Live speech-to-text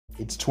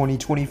It's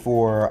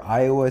 2024,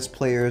 iOS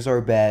players are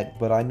back,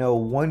 but I know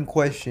one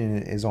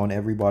question is on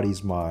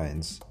everybody's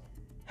minds.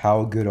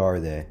 How good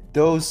are they?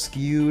 Those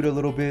skewed a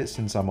little bit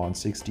since I'm on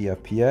 60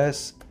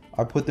 FPS.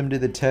 I put them to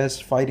the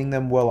test, fighting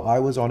them while I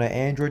was on an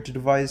Android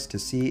device to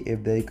see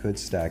if they could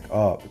stack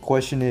up. The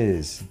question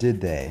is,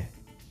 did they?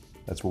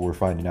 That's what we're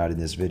finding out in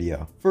this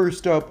video.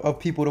 First up, of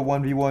people to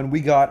 1v1, we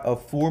got a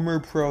former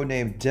pro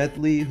named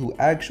Deadly who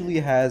actually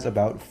has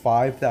about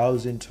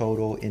 5,000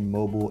 total in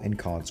mobile and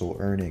console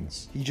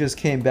earnings. He just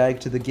came back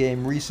to the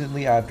game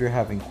recently after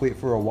having quit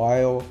for a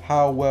while.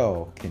 How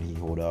well can he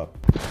hold up?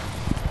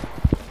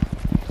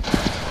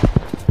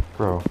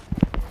 Bro,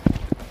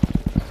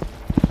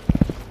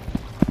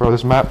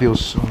 this map feels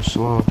so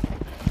slow.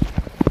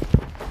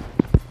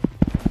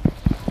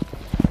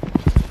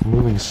 I'm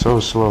moving so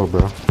slow,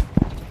 bro.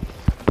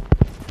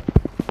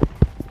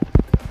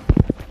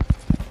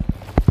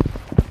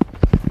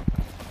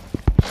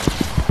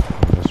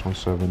 That's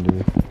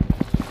 170.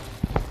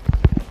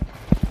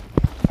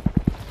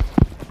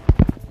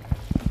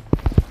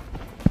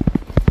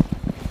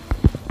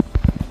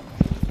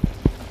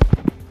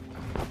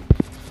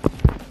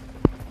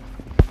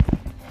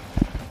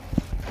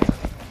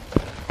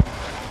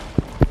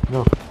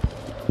 No.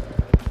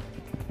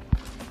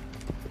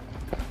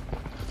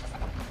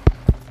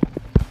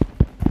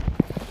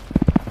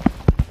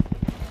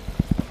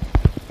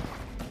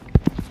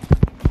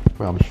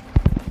 Well, I'm just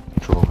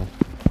trolling.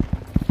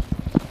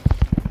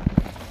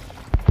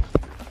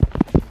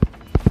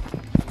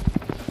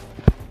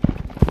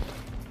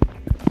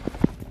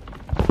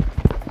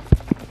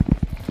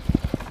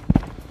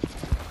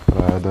 But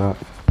I had that.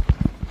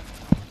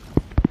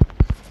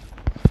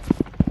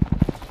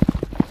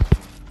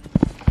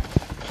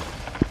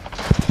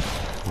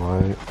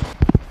 Right.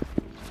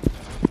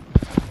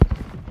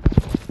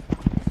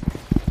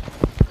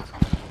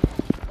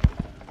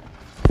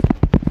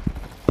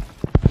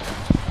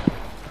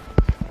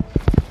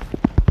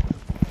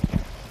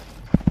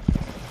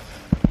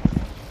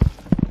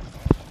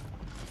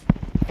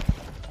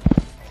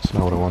 That's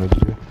not what I wanted to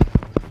do.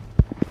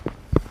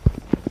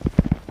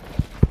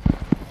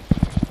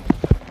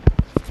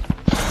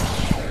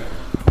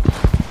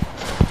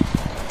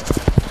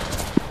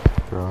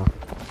 Bro.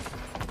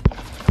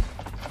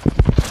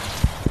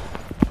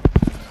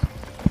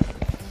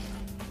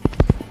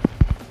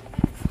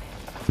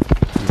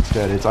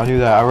 I knew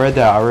that. I read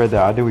that.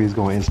 I knew he was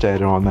going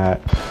instead on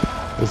that.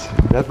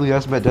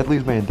 That's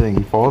Deadly's main thing.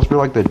 He falls for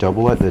like the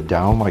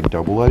down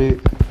double edit.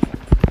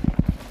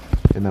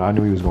 And then I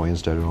knew he was going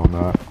instead on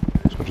that.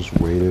 So I just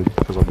waited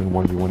because I've been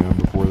 1v1 him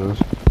before this.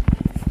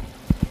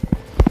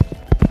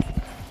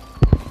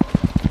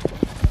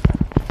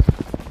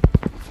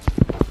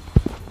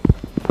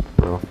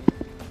 Bro.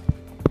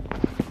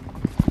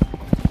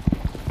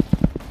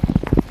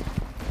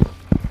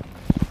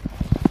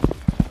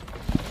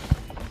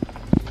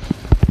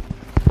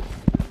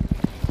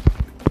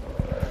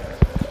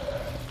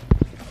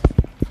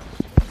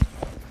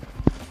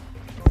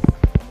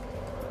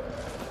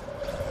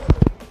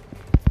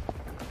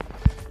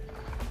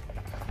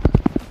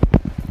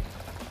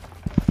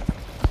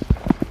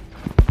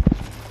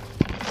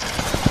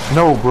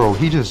 No, bro,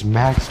 he just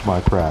maxed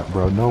my crap,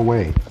 bro. No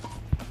way.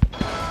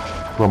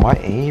 Bro, my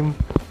aim.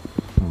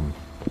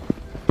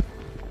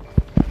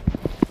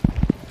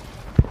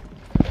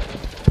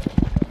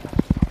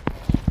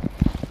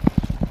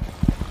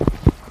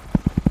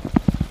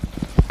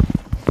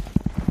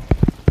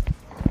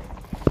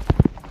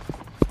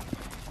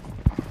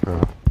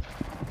 Bro.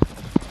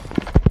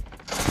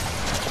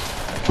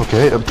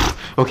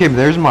 Okay,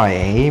 there's my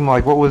aim.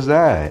 Like, what was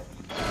that?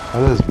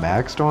 I was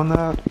maxed on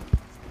that?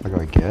 Like,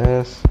 I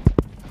guess.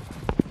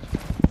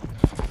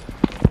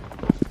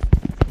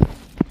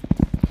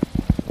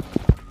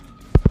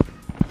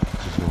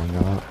 Just going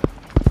up.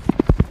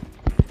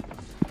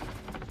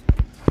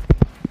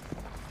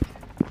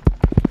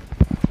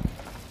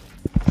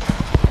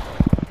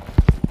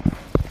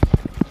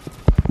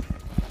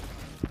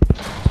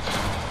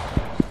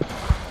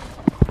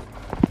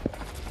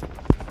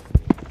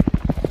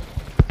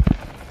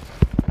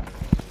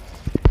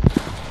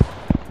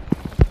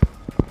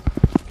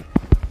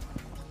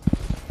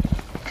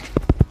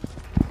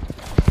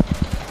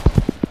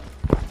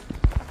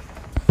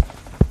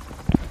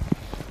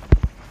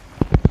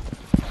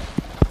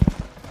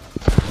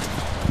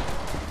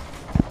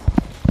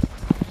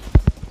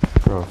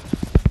 Bro.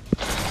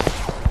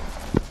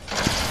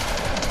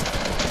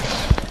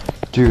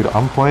 Dude,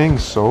 I'm playing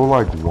so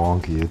like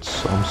wonky.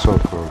 I'm so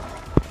cooked.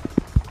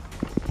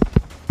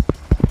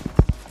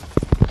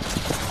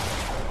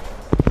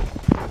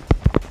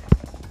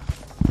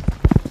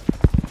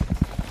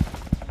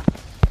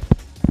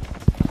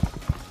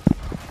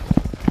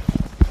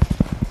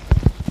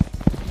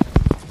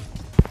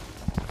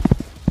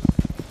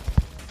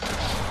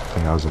 I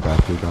think that was a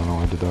bad pick. I don't know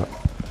why I did that.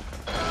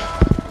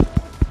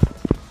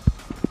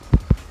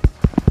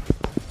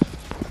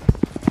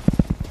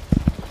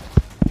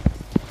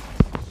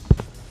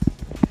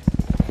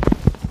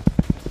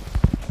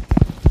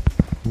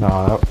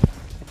 No,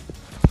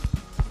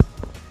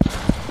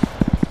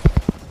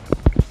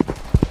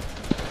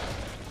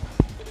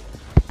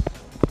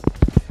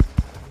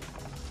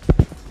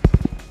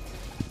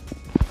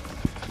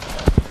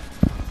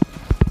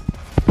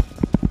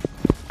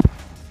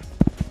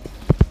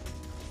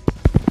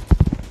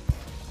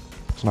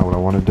 It's not what I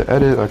wanted to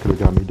edit. That could have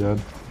got me dead.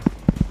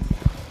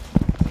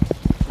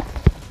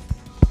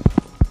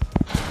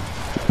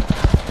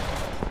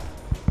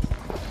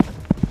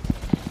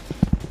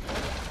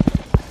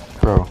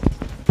 Bro.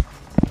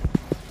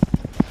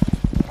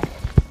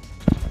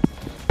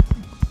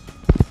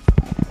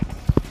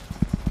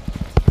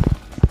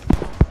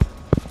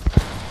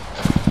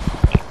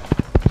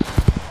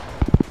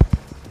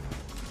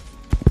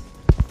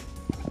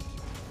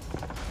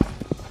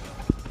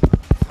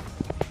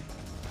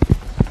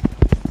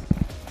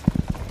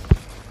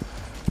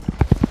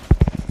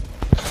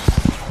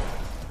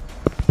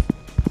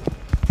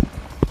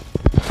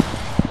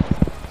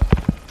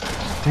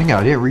 Dang it,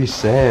 I didn't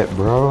reset,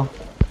 bro.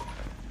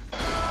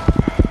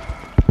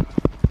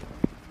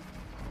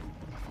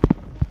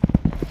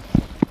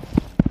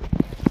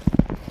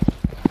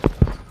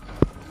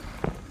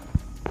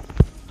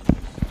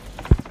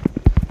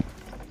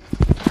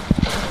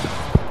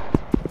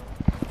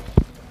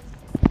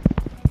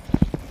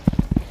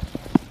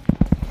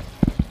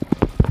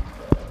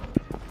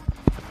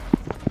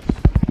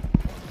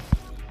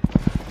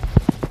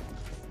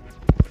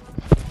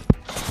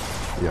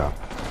 Yeah.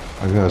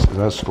 I guess, is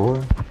that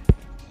score?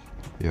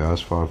 Yeah,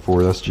 that's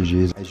 5-4. That's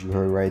GG's. As you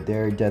heard right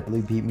there,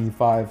 Deathly beat me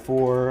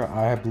 5-4.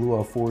 I blew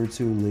a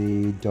 4-2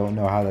 lead. Don't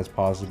know how that's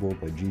possible,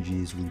 but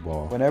GG's, we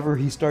ball. Whenever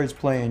he starts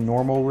playing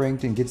normal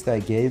ranked and gets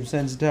that game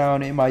sense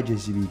down, it might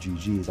just be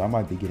GG's. I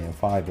might be getting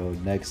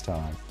 5-0 next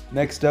time.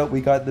 Next up,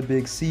 we got the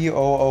big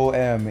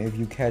COOM, if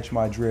you catch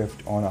my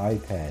drift, on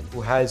iPad, who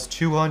has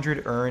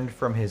 200 earned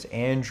from his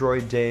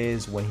Android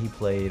days when he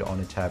played on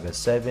a Tab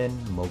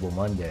S7 Mobile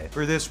Monday.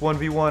 For this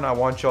 1v1, I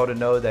want y'all to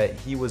know that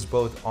he was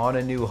both on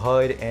a new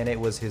HUD and it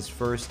was his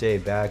first day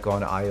back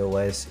on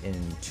iOS in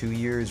 2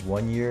 years,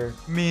 1 year,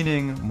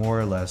 meaning more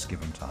or less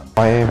give him time.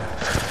 I aim.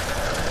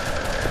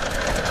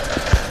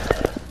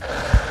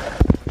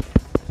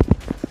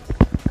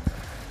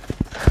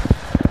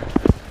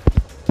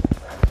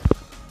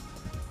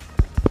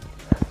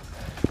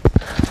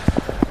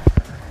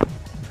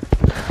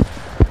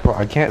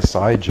 I can't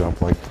side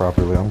jump like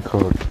properly. I'm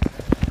cooked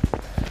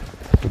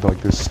with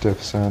like this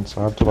stiff sense.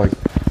 I have to like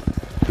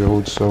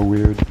build so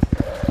weird.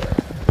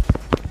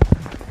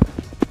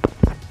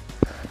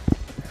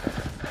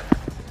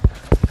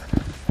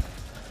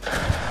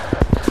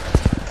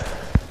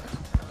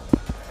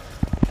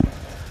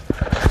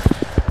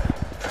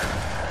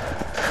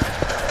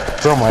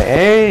 Bro, my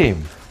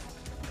aim!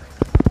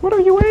 What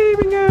are you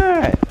aiming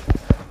at?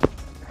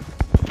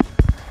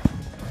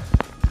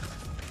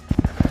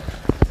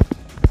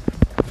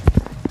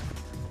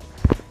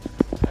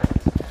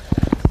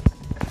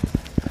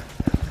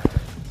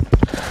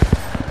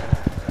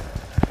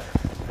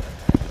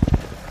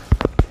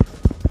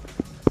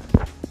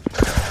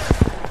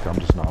 I'm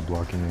just not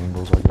blocking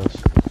angles, I guess.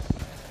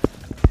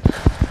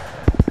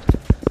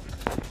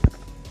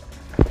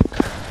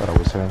 Thought I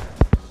was him.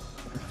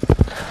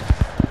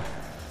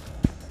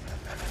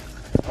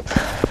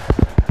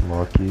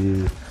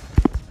 Lucky.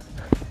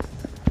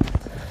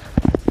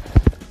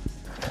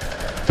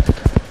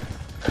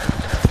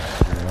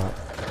 Yeah.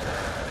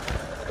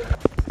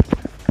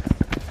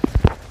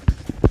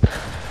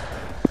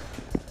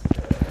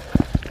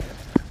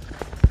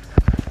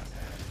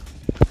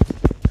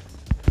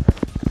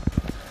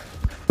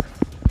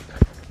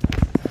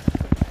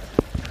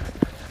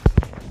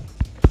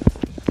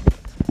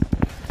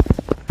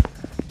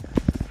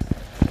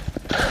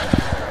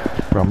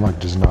 Bro, I'm like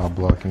just not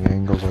blocking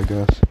angles, I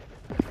guess.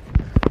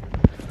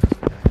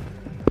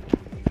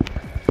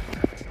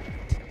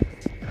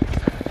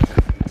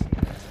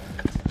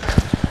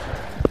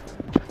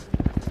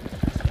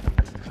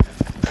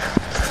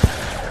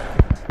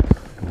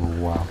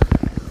 Wow.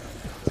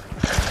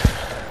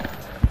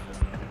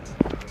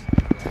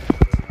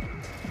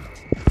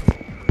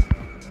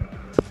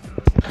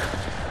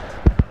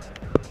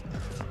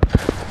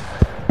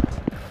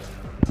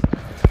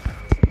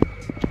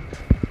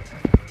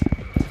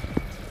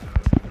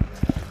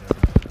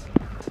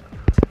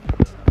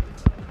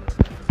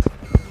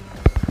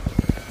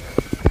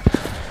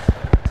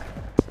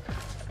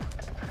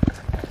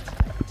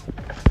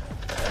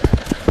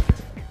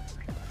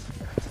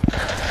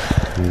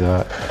 Do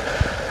that.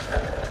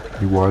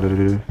 You watered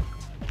it.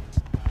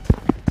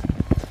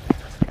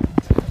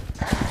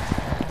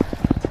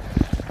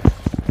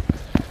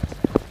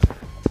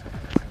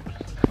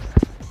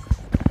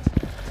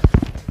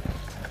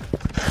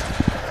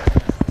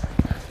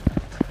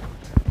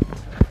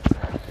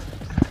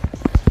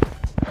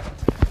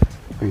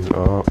 He's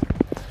up.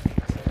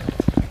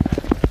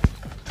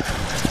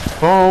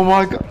 Oh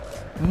my god.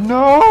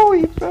 No,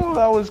 he fell.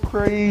 That was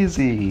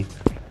crazy.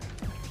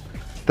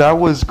 That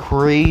was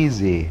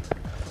crazy.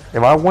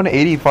 If I won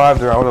 85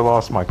 there, I would have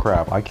lost my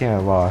crap. I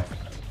can't lie.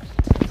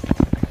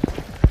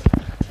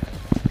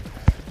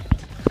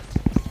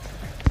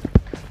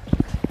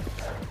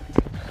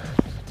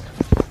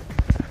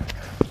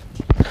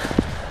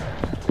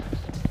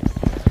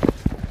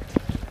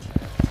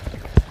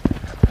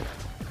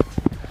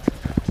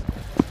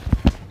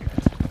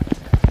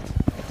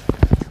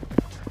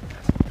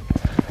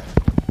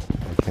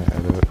 I can't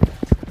edit.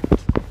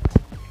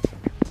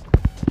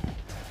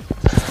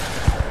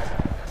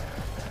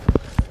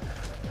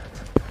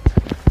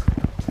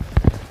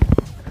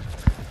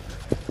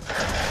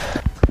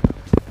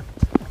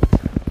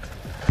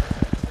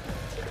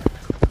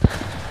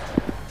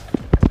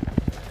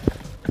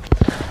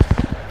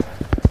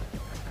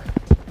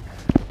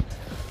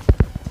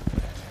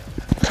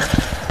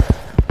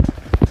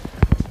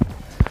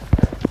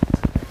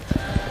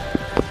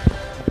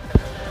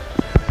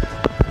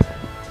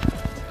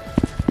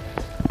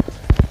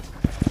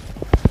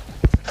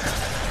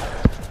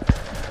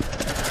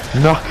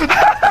 No.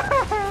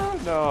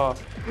 No.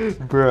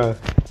 Bruh.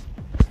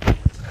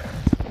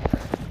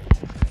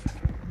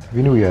 If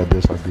you knew we had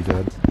this, I'd be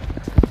dead.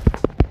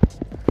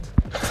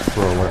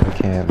 Bro, like, I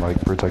can't, like,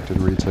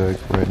 protected retake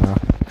right now.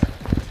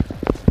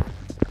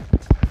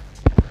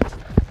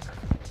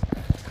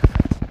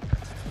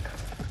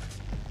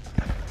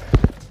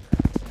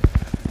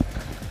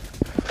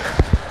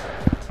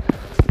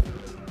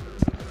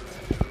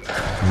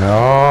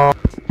 No.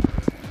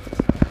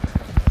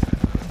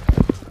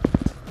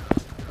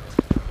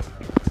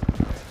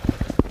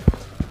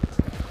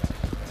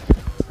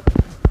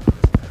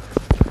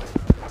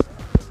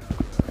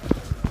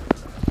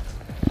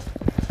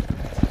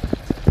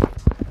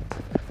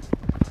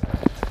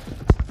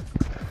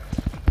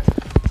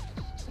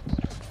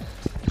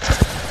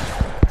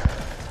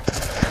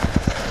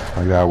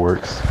 Like that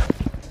works.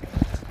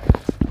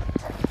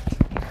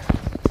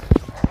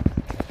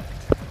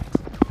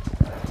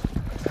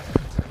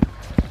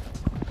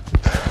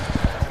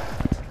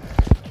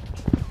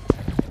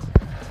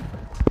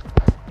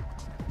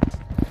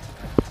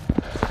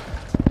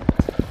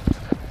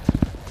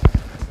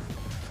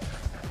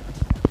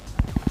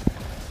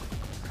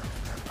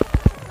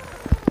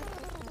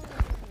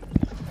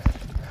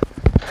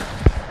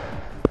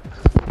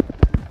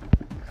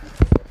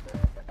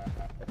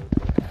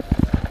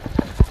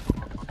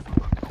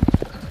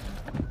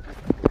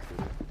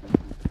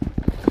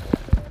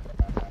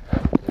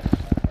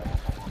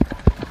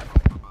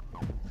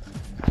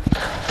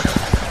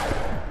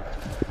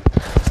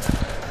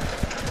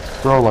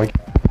 Bro, like,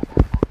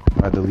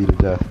 I deleted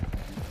death.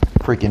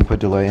 Freak input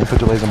delay. Input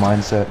delay's a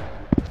mindset.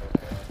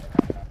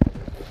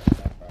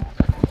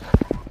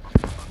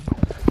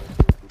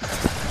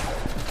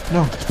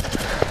 No.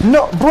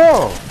 No,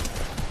 bro!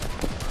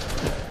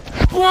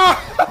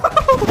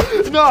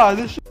 Nah,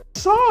 this shit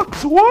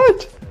sucks.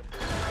 What?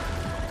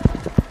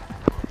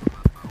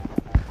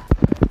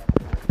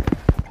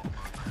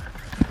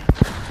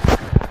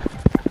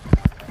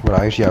 But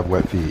I actually have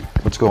wet feet.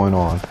 What's going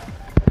on?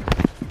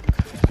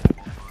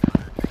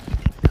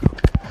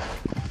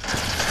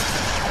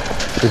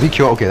 If he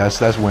killed, okay,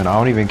 that's win. I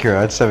don't even care.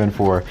 That's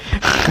 7-4.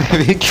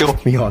 If he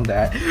killed me on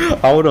that,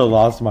 I would have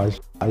lost my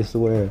I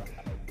swear.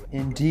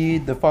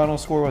 Indeed, the final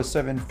score was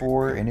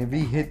 7-4, and if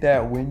he hit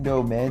that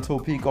window mantle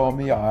peak on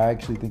me, I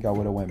actually think I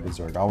would have went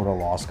berserk. I would have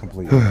lost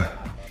completely.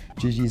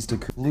 GG's to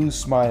Blue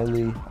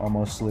Smiley,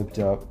 almost slipped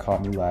up,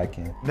 caught me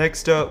lacking.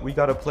 Next up, we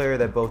got a player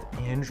that both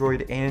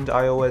Android and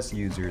iOS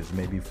users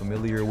may be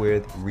familiar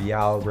with,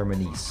 Real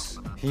Reminisce.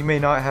 He may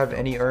not have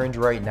any earned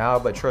right now,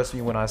 but trust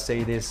me when I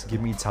say this,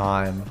 give me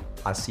time.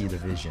 I see the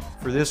vision.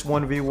 For this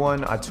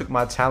 1v1, I took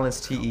my talents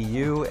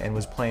TEU and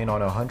was playing on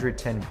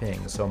 110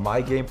 ping, so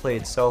my gameplay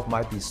itself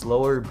might be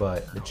slower,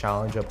 but the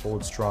challenge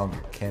upholds stronger.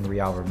 Can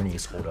Real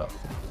Reminisce hold up?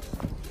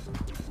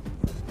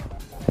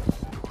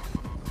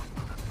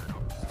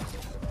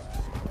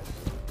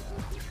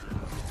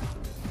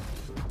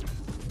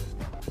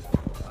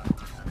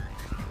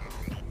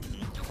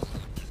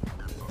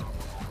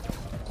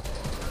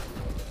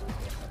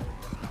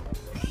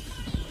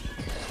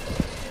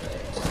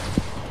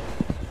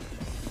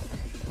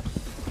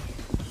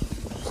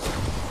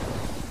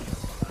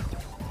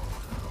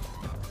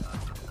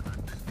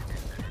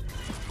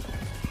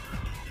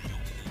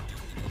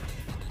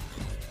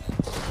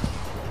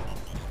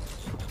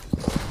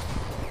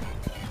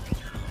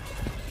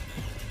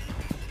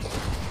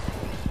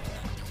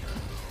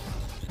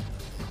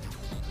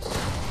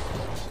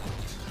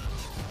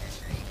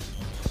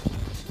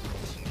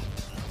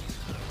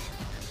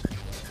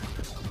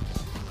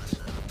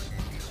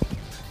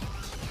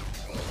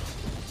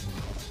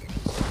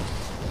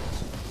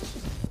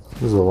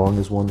 This is the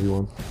longest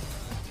 1v1.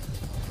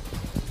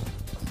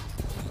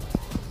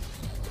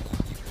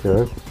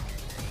 Okay.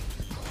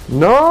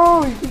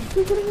 No! You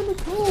keep getting in the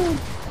cone!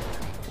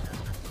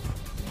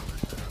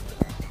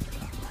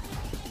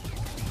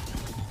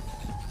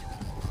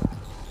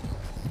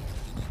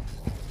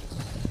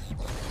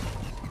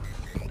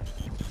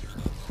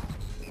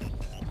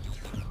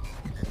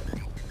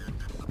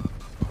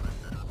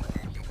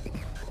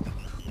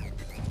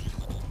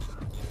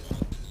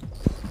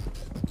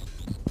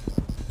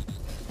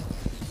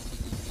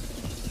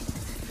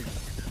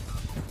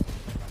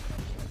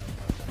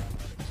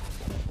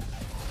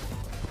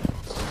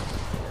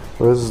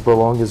 This is the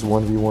longest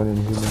 1v1 in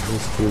human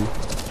history.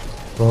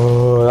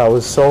 Oh, that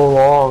was so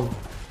long.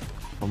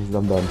 I'm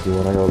done too,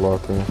 and I gotta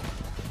lock in. I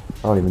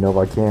don't even know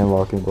if I can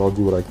lock in, but I'll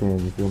do what I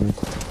can, you feel me?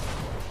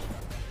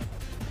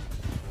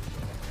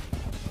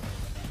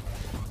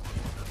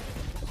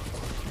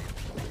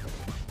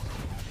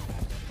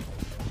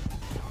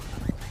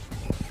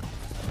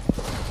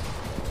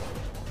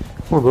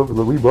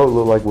 We both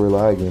look like we're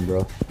lagging,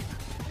 bro.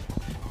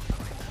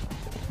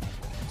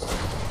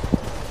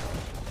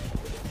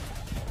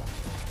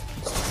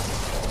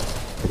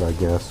 I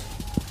guess.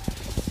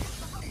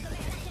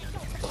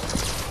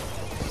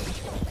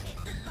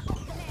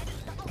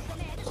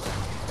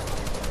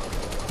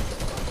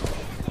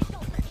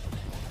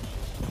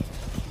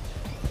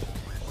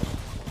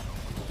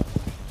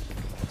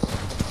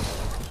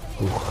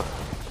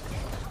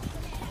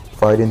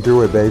 Fighting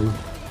through it, baby.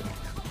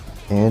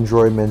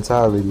 Android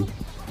mentality.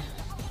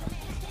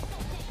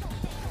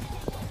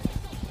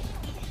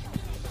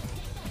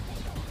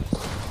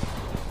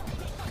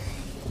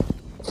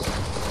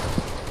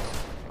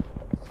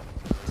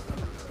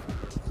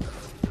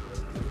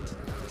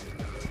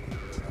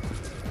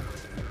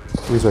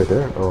 He's right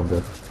there. Oh, I'm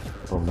dead.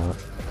 Oh, I'm not.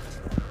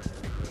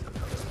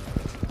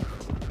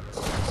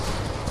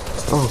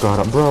 Oh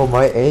god, bro,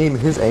 my aim,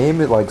 his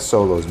aim, it like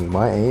solos me.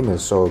 My aim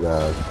is so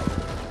bad.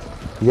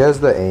 He has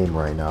the aim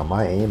right now.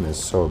 My aim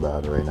is so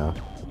bad right now.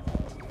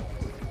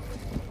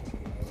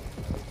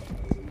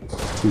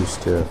 Too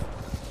stiff.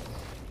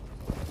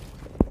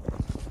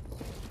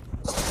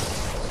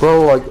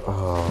 Bro, like,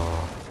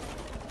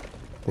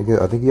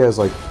 I think he has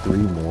like 3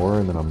 more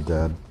and then I'm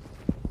dead.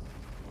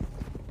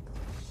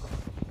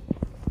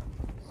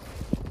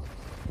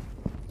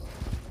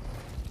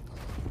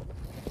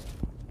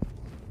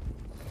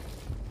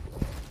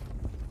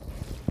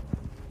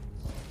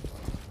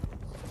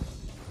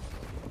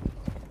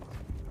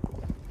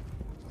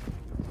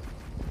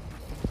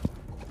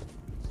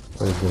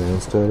 He's gonna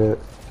insta it.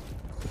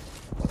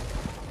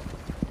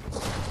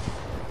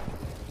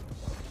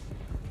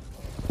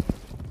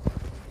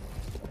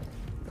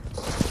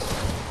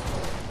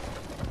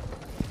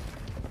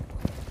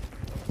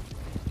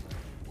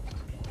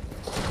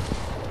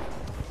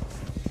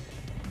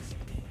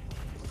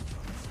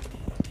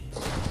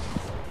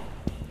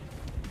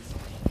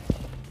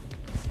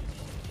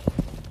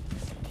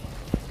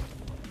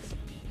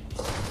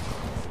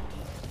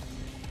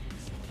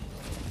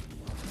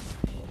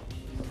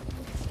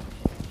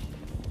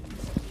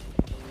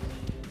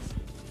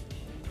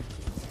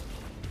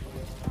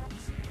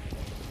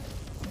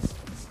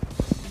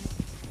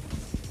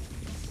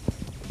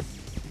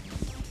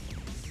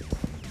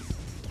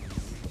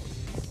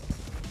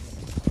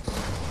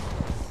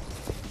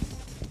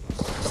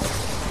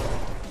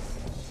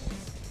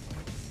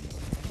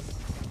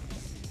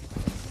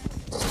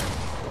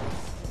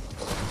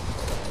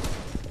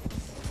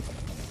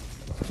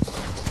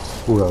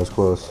 Ooh, that was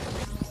close.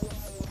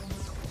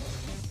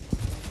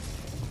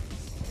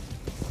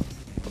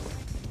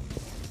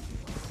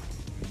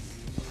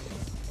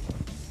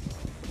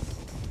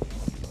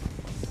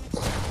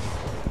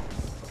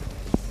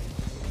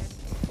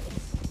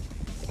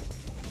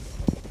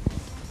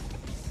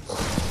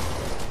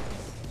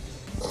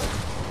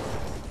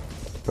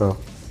 Oh.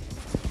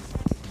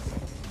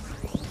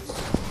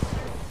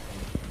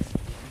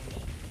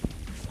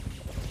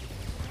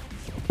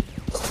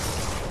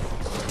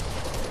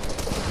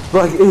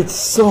 Like, it's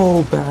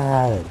so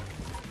bad.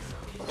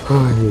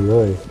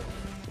 Ay.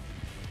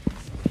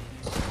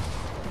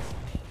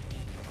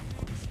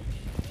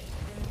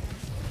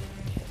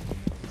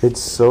 It's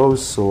so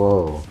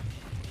slow.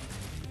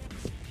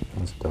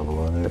 Let's double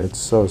on it. It's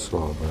so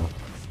slow, bro.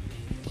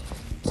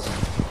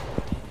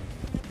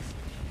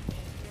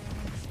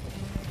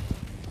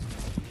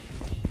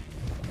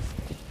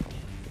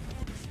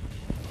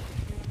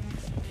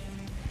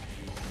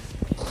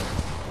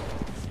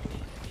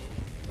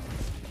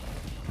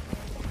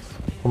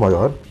 Oh my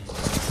god.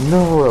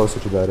 No, that was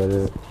such a bad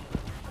edit.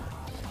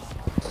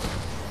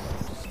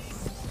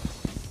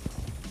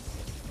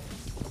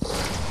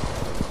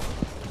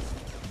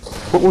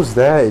 What was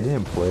that? It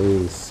didn't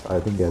place. I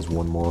think he has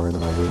 1 more and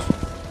then I lose.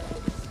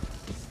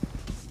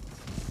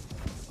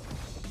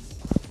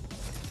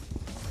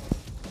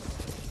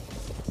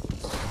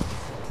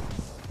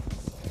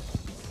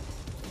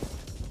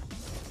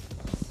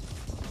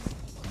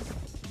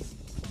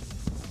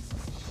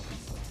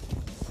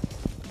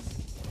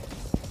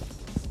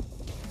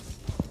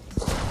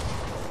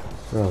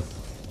 Oh.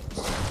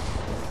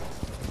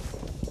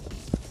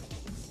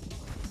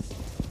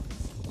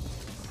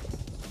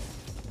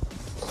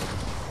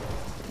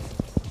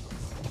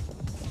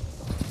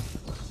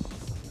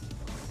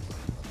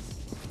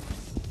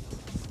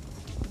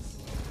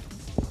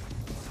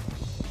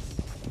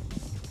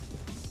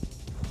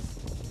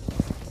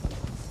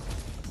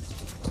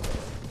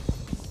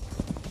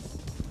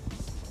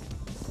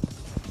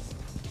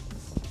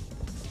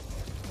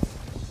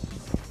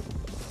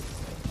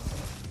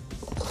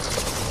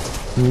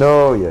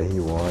 No, yeah, he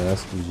won.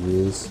 That's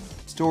GG's.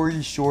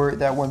 Story short,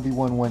 that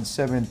 1v1 went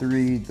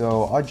 7-3,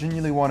 though I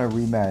genuinely want to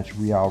rematch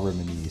Real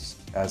Reminisce,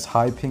 as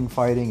high ping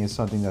fighting is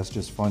something that's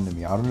just fun to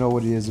me. I don't know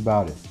what it is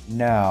about it.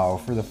 Now,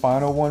 for the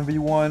final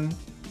 1v1,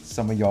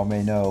 some of y'all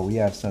may know we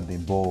have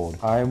something bold.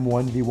 I'm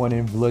 1v1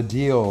 in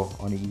Vladil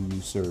on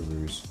EU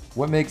servers.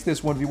 What makes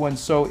this 1v1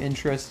 so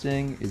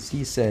interesting is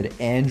he said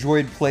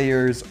Android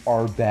players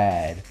are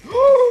bad.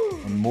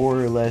 And more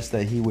or less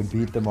that he would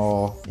beat them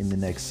all in the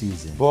next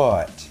season.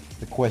 But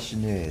the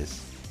question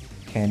is,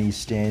 can he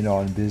stand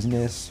on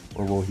business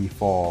or will he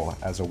fall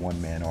as a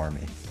one-man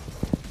army?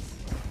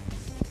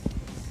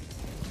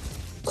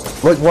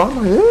 Like, why am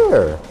I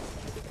here?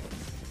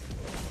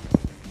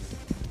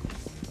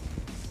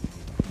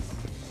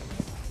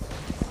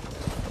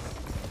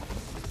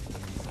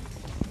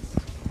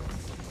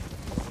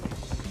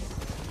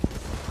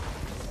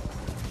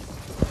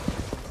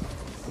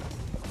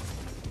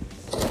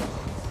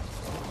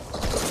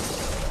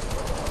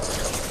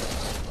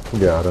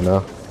 Yeah, I don't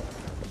know.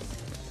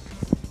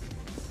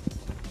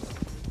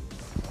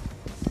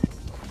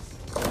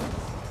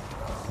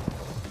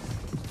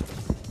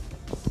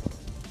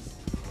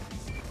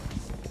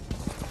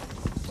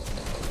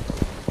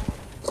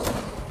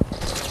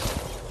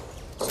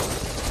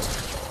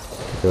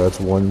 Okay, that's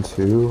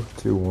 1-2,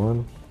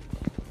 2-1.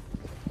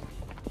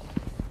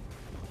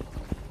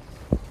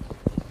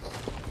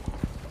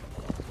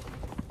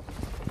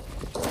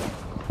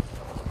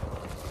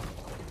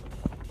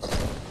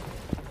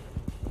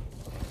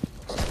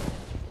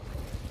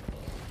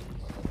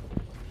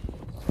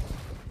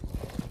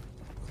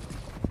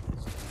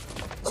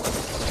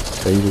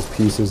 Okay, he just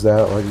pieces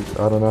that like,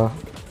 I don't know.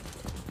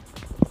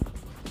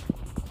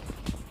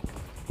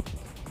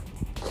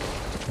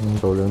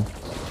 Go again.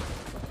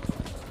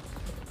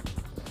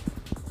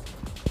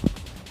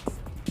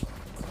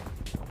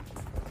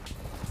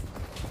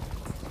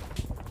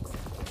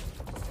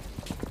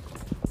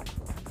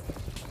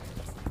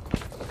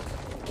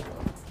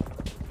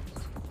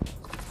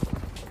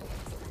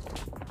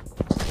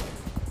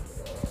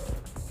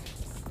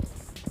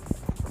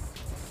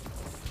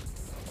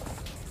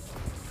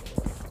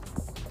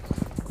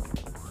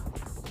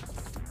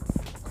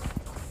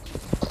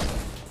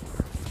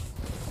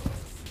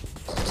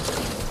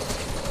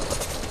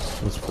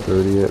 Let's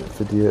 30 it,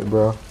 50 it,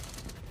 bro.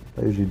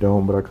 I usually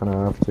don't, but I kind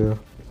of have to.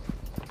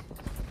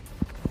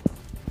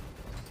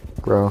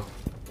 Bro.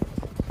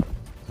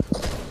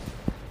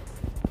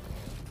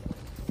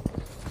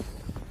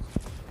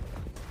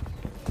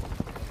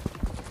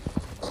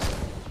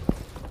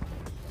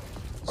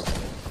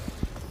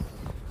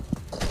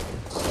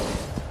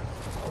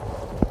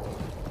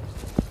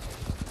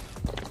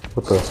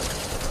 What the?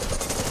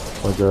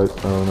 Oh god,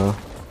 I don't know.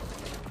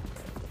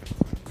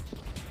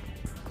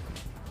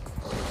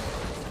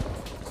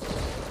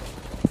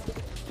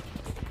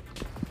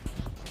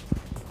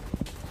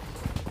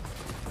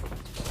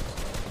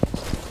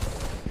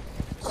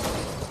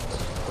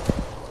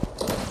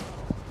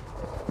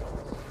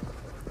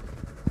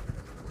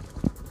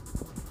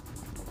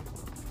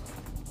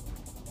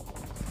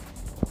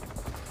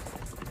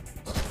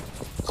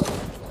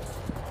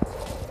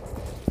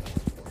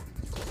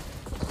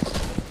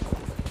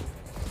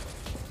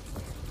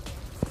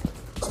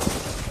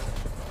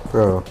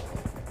 Bro.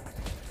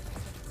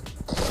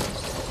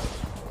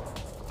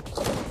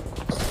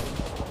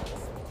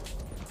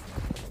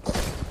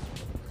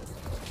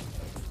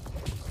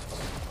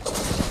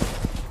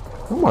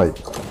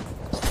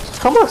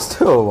 How am I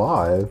still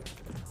alive?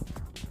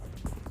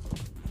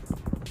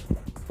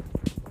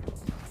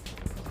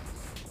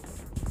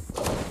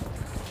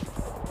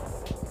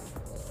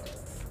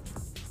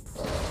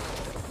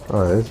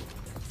 Alright.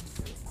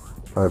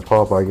 Alright,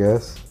 pop, I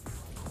guess.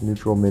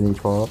 Neutral mini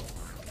pop.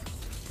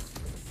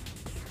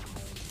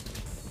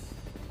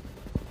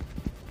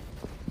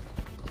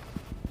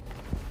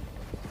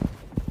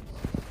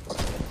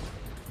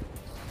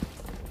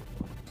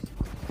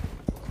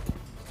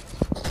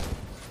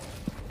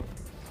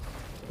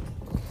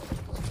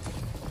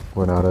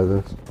 Went out of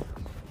this.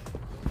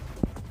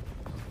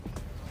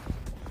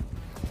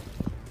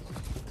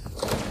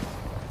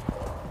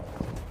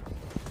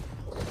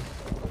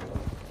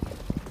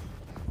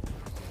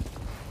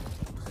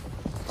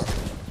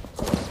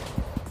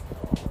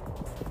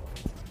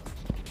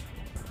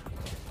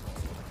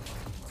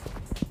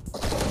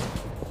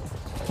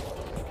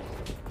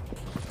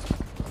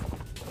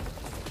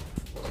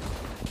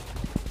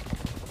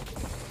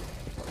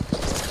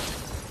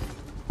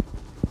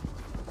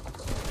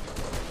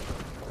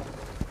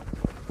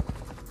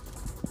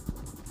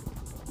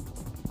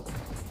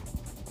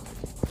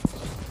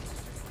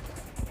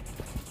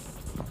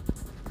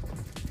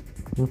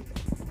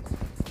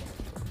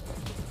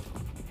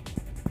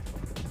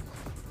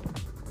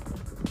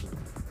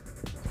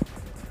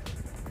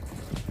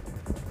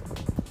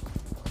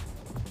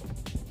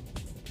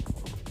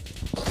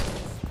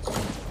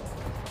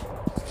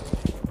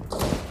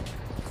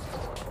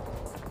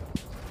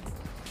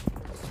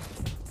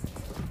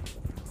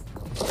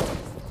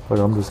 Like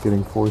I'm just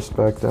getting forced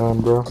back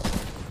down, bro.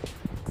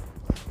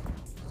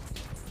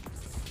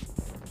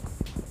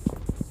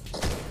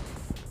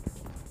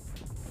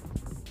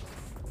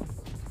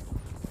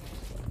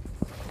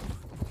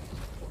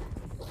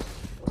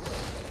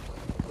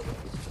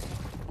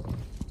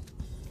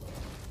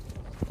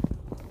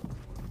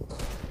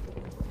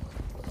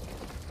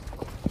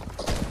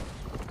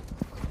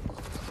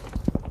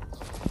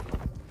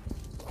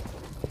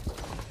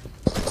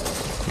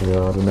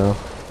 Yeah, I don't know.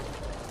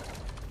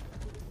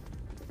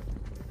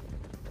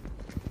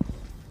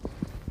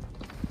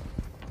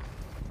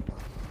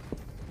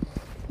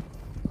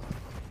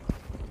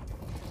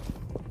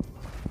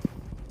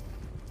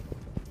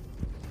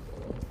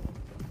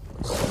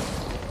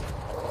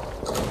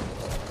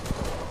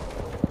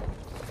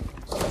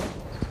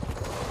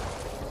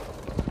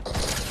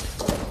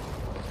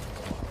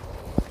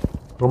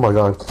 Oh my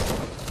god.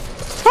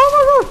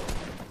 Oh my god!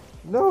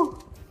 No!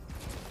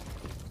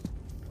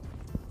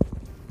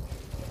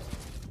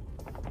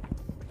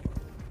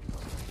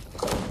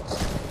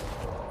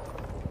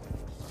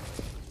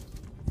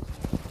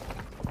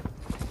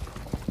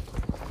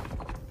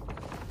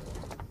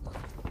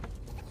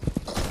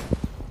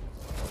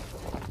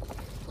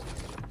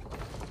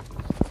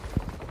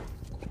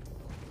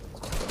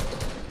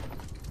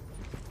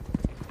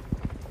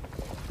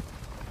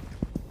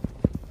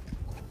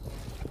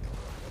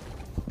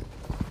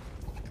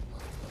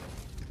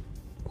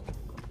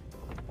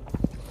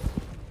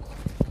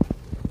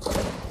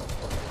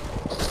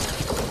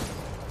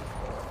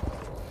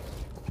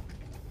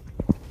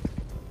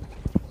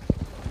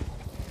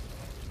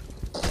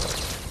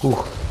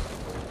 Ooh.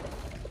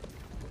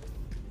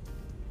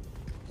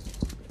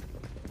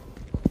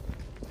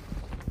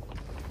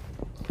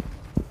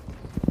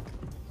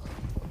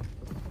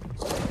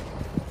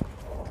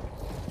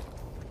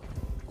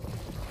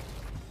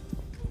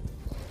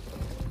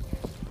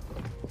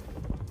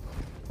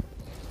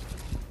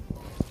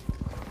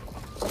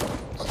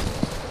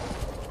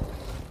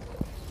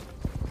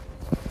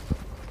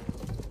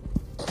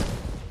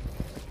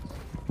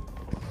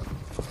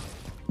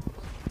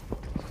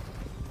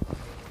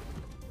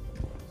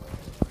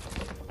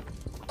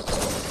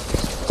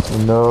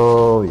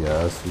 No,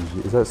 yeah,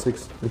 SCG. Is that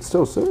 6? It's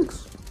still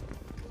 6?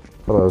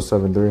 I thought it was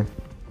 7-3.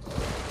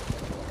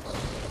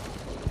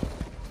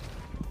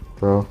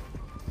 Bro.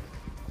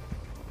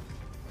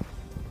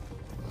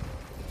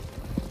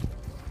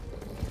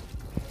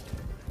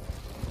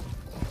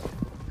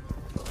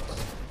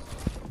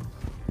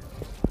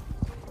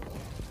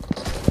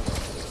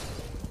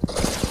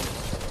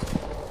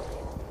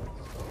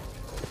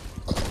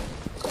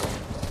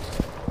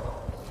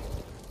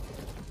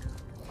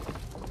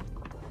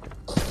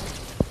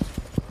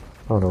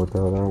 I don't know what the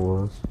hell that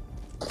was.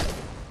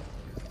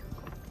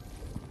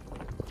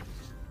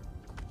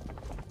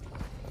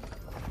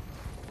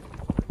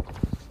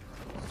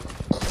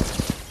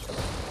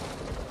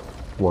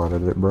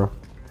 Watered it, bro.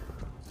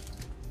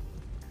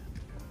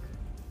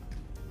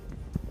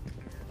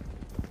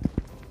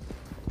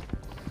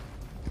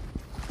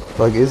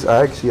 Like,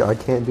 I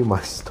can't do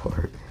my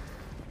start.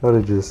 How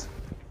to just.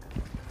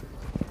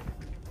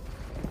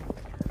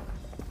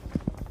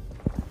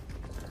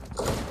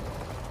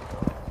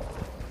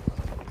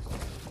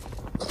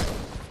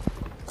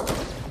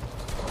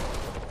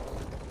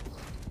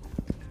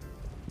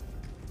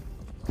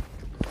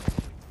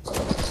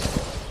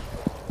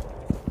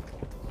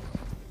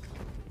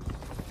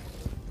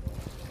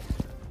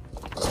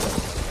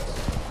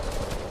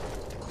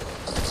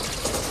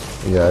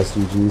 Yeah,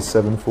 SUG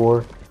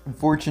 7-4.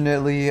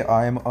 Unfortunately,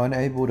 I am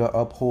unable to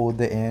uphold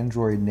the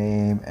Android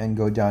name and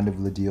go down to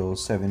Vladil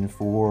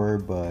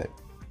 7-4, but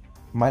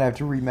might have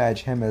to rematch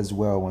him as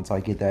well once I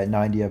get that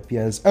 90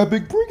 FPS.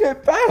 Epic, bring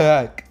it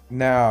back!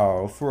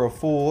 Now, for a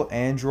full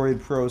Android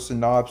Pro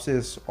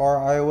synopsis, are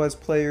iOS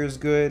players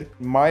good?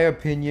 In my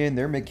opinion,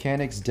 their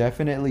mechanics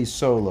definitely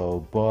solo,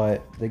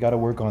 but they gotta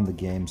work on the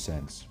game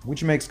sense,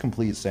 which makes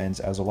complete sense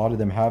as a lot of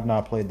them have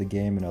not played the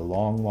game in a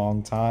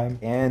long time,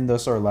 and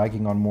thus are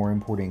lacking on more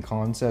important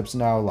concepts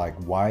now, like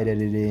wide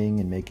editing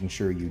and making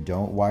sure you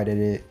don't wide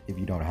edit if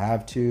you don't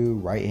have to,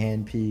 right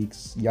hand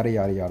peaks, yada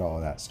yada yada,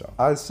 all that stuff.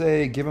 I'd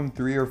say give them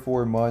 3 or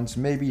 4 months,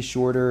 maybe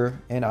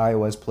shorter, and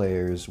iOS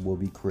players will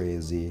be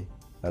crazy.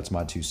 That's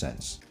my 2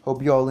 cents.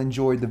 Hope you all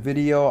enjoyed the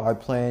video. I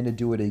plan to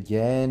do it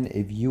again.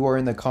 If you are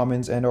in the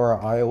comments and are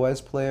an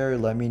iOS player,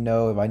 let me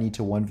know if I need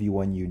to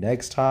 1v1 you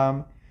next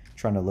time.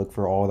 Trying to look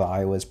for all the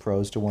iOS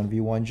pros to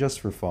 1v1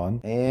 just for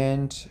fun.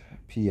 And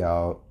P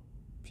out.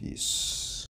 Peace.